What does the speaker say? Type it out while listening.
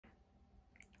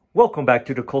Welcome back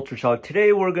to the Culture Shock.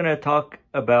 Today we're going to talk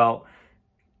about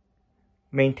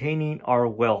maintaining our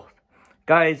wealth.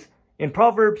 Guys, in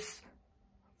Proverbs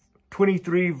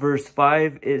 23 verse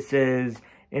 5, it says,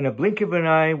 "In a blink of an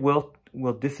eye, wealth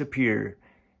will disappear.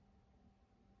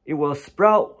 It will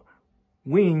sprout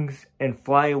wings and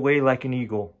fly away like an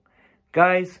eagle."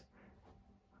 Guys,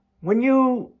 when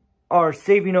you are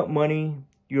saving up money,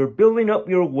 you're building up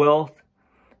your wealth,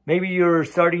 maybe you're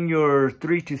starting your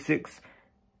 3 to 6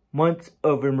 months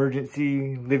of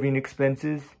emergency living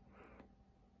expenses,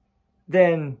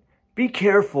 then be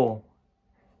careful.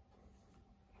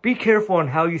 Be careful on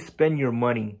how you spend your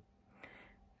money.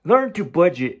 Learn to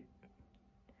budget.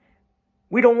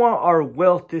 We don't want our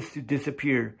wealth to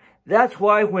disappear. That's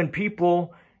why when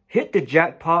people hit the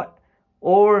jackpot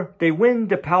or they win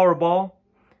the Powerball,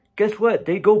 guess what?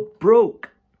 They go broke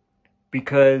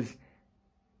because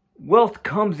wealth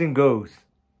comes and goes.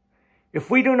 If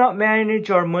we do not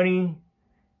manage our money,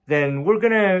 then we're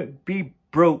going to be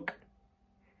broke.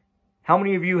 How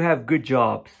many of you have good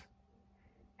jobs?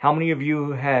 How many of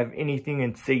you have anything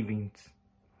in savings?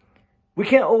 We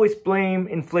can't always blame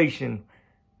inflation.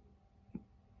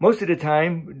 Most of the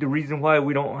time, the reason why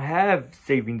we don't have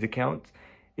savings accounts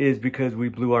is because we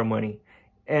blew our money.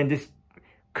 And this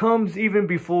comes even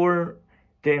before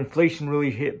the inflation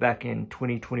really hit back in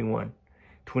 2021,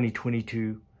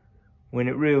 2022. When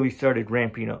it really started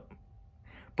ramping up.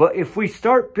 But if we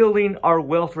start building our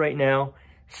wealth right now,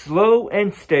 slow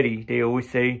and steady, they always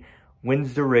say,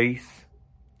 wins the race.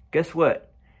 Guess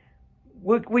what?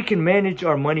 We can manage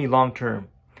our money long term.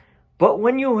 But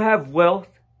when you have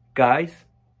wealth, guys,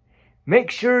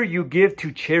 make sure you give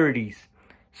to charities.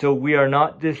 So we are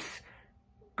not just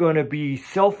going to be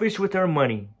selfish with our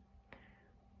money.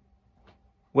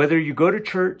 Whether you go to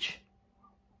church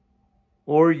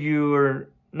or you're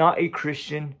not a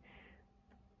Christian,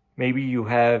 maybe you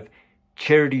have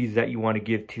charities that you want to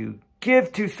give to. Give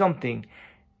to something.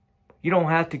 You don't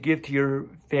have to give to your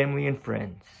family and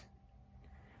friends.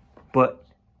 But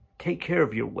take care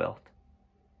of your wealth.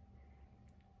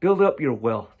 Build up your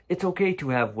wealth. It's okay to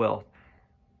have wealth.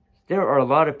 There are a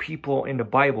lot of people in the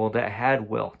Bible that had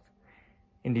wealth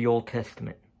in the Old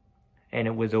Testament, and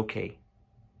it was okay.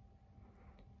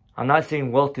 I'm not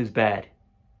saying wealth is bad,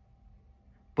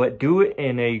 but do it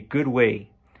in a good way.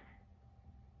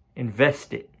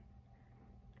 Invest it.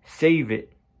 Save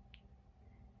it.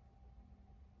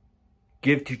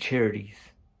 Give to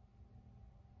charities.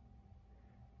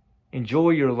 Enjoy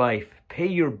your life. Pay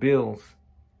your bills.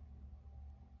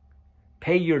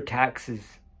 Pay your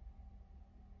taxes.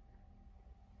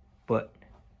 But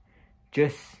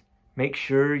just make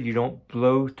sure you don't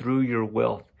blow through your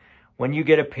wealth. When you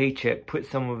get a paycheck, put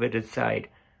some of it aside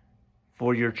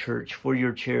for your church, for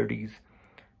your charities,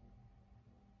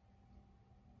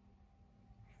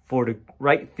 for the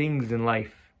right things in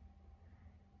life.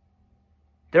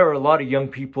 There are a lot of young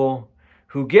people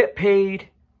who get paid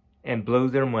and blow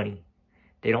their money.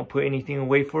 They don't put anything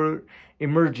away for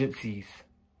emergencies.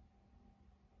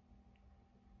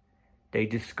 They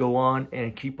just go on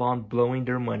and keep on blowing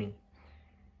their money.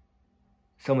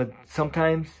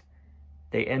 Sometimes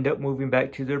they end up moving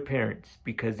back to their parents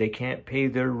because they can't pay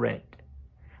their rent.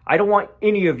 I don't want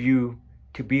any of you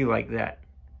to be like that.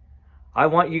 I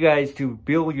want you guys to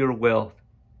build your wealth.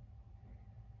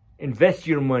 Invest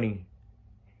your money.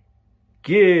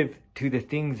 Give to the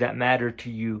things that matter to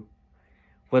you.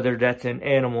 Whether that's an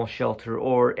animal shelter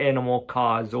or animal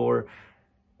cause or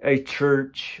a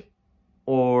church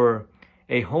or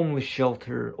a homeless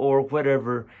shelter or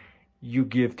whatever you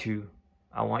give to.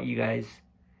 I want you guys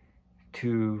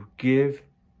to give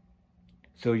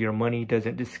so your money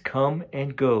doesn't just come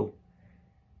and go.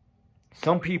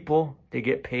 Some people, they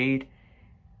get paid,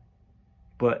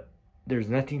 but there's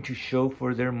nothing to show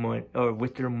for their money or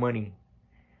with their money.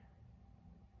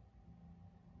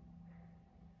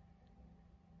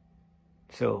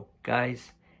 So,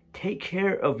 guys, take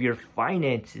care of your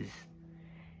finances.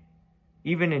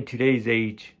 Even in today's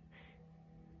age,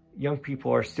 young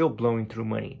people are still blowing through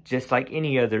money, just like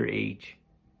any other age,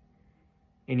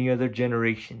 any other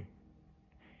generation.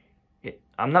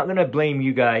 I'm not going to blame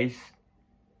you guys,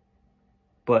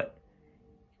 but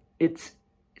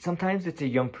sometimes it's a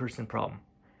young person problem.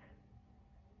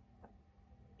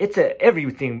 It's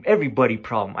everybody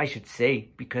problem, I should say,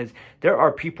 because there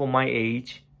are people my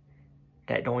age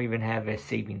that don't even have a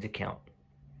savings account.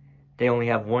 They only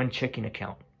have one checking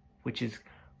account, which is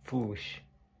foolish.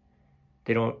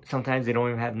 Sometimes they don't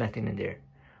even have nothing in there.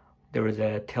 There was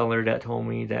a teller that told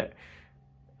me that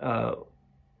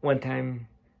one time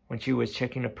when she was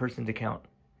checking a person's account,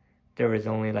 there was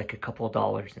only like a couple of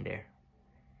dollars in there.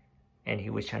 And he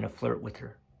was trying to flirt with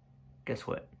her. guess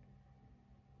what?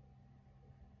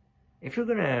 If you're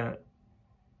gonna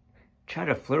try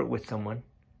to flirt with someone,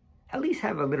 at least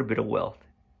have a little bit of wealth.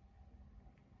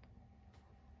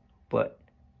 But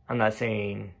I'm not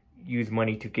saying use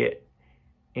money to get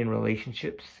in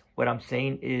relationships. What I'm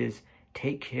saying is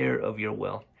take care of your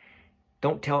wealth.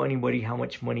 Don't tell anybody how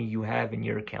much money you have in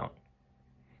your account.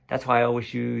 That's why I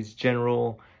always use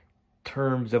general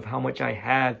terms of how much I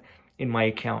have in my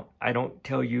account. I don't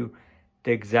tell you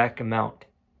the exact amount.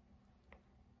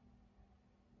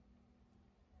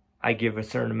 I give a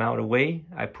certain amount away.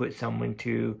 I put some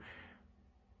into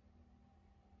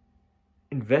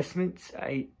investments.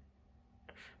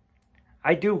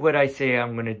 I do what I say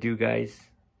I'm going to do, guys.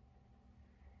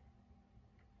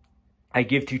 I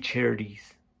give to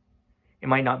charities. It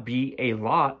might not be a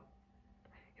lot.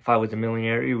 If I was a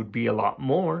millionaire, it would be a lot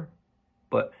more.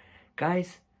 But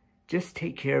guys, just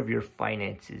take care of your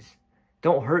finances.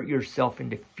 Don't hurt yourself in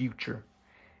the future.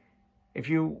 If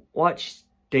you watch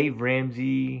Dave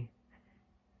Ramsey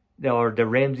or the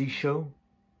Ramsey Show,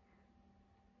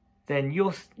 then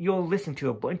you'll listen to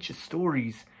a bunch of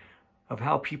stories of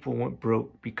how people went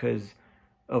broke because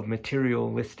of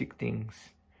materialistic things.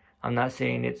 I'm not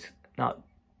saying it's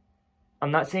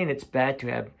bad to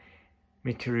have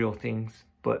material things,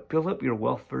 but build up your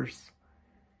wealth first,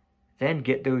 then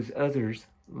get those others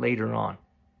later on.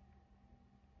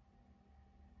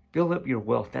 Build up your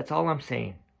wealth. That's all I'm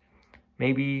saying.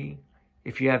 Maybe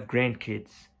if you have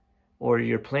grandkids or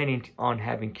you're planning on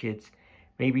having kids,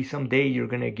 maybe someday you're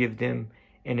going to give them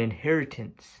an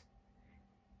inheritance.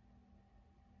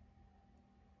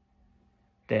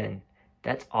 Then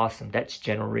that's awesome. That's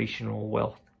generational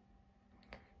wealth.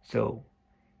 So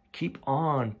keep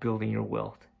on building your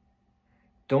wealth.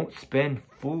 Don't spend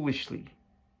foolishly.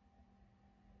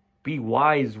 Be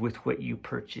wise with what you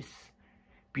purchase.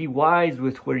 Be wise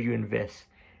with where you invest.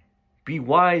 Be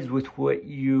wise with what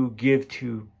you give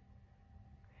to.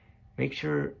 Make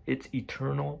sure it's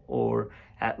eternal or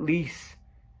at least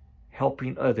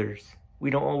helping others. We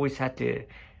don't always have to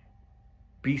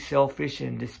be selfish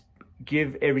and just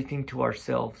give everything to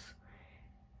ourselves.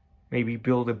 Maybe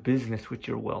build a business with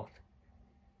your wealth.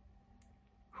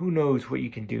 Who knows what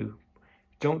you can do?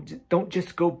 Don't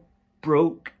just go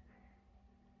broke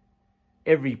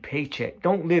every paycheck.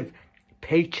 Don't live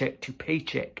paycheck to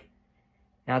paycheck.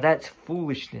 Now that's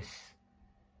foolishness.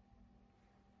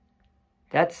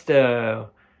 That's the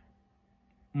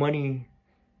money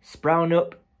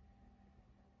sprouting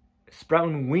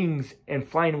wings and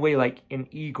flying away like an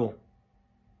eagle.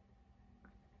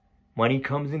 Money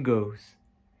comes and goes.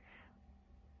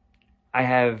 I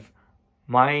have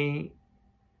my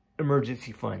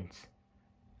emergency funds.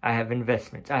 I have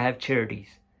investments. I have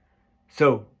charities.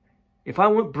 So, if I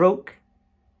went broke,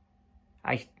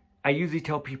 I usually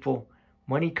tell people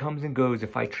money comes and goes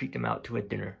if I treat them out to a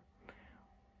dinner.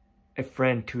 A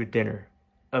friend to a dinner,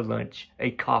 a lunch,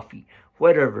 a coffee,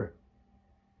 whatever.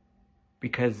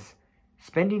 Because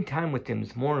spending time with them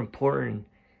is more important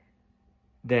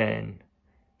than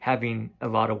having a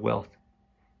lot of wealth.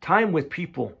 Time with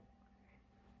people.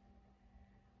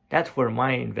 That's where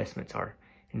my investments are.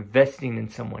 Investing in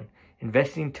someone.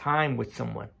 Investing time with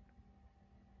someone.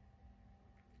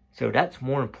 So that's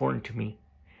more important to me.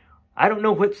 I don't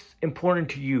know what's important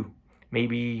to you.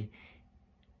 Maybe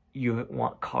you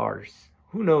want cars.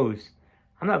 Who knows?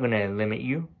 I'm not going to limit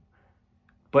you.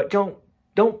 But don't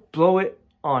blow it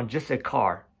on just a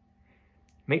car.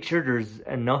 Make sure there's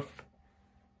enough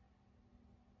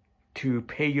to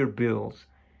pay your bills.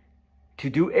 To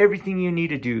do everything you need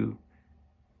to do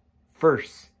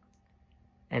first.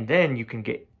 And then you can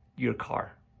get your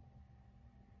car.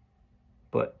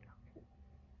 But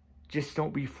just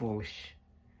don't be foolish.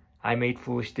 I made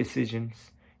foolish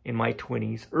decisions in my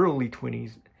 20s, early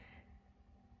 20s.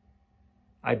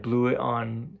 I blew it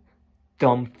on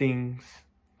dumb things,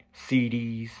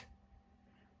 CDs,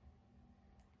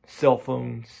 cell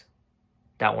phones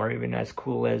that weren't even as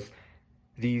cool as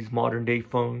these modern day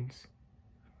phones.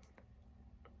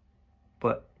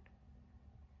 But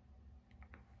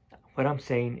what I'm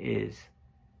saying is,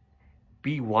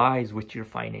 be wise with your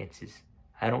finances.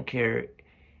 I don't care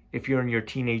if you're in your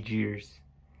teenage years,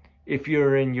 if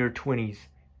you're in your 20s,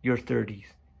 your 30s.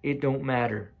 It don't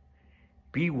matter.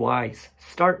 Be wise.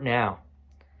 Start now.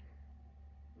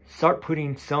 Start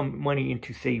putting some money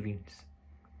into savings.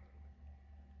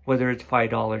 Whether it's $5,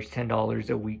 $10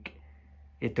 a week,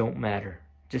 it don't matter.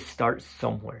 Just start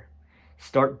somewhere.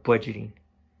 Start budgeting.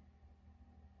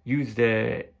 Use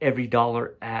the Every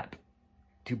Dollar app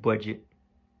to budget.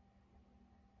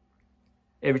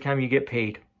 Every time you get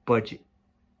paid, budget.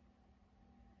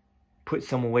 Put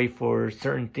some away for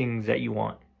certain things that you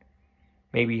want.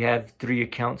 Maybe have 3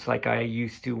 accounts like I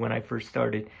used to when I first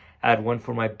started. I had one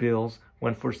for my bills,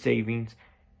 one for savings,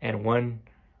 and one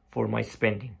for my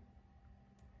spending.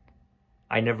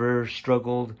 I never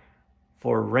struggled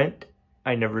for rent.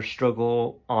 I never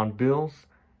struggled on bills.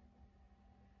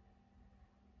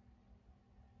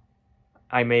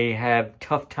 I may have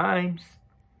tough times,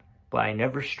 but I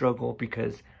never struggle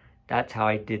because that's how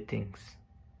I did things.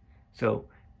 So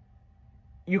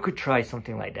you could try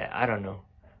something like that. I don't know.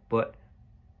 But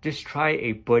just try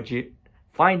a budget.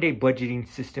 Find a budgeting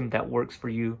system that works for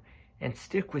you and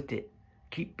stick with it.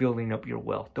 Keep building up your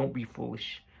wealth. Don't be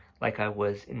foolish like I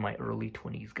was in my early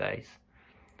 20s, guys.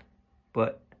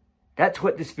 But that's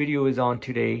what this video is on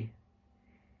today.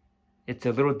 It's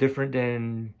a little different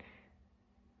than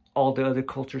all the other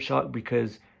culture shock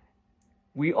because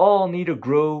we all need to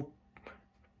grow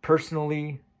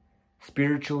personally,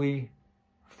 spiritually,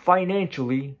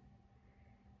 financially,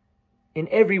 in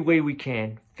every way we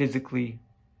can, physically.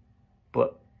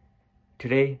 But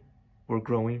today, we're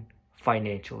growing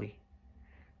financially.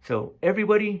 So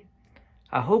everybody,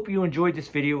 I hope you enjoyed this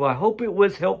video. I hope it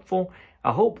was helpful.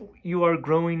 I hope you are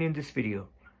growing in this video.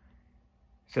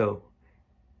 So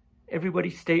everybody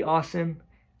stay awesome.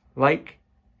 Like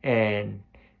and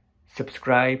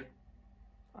subscribe.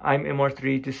 I'm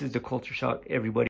MR3. This is the Culture Shock, everybody.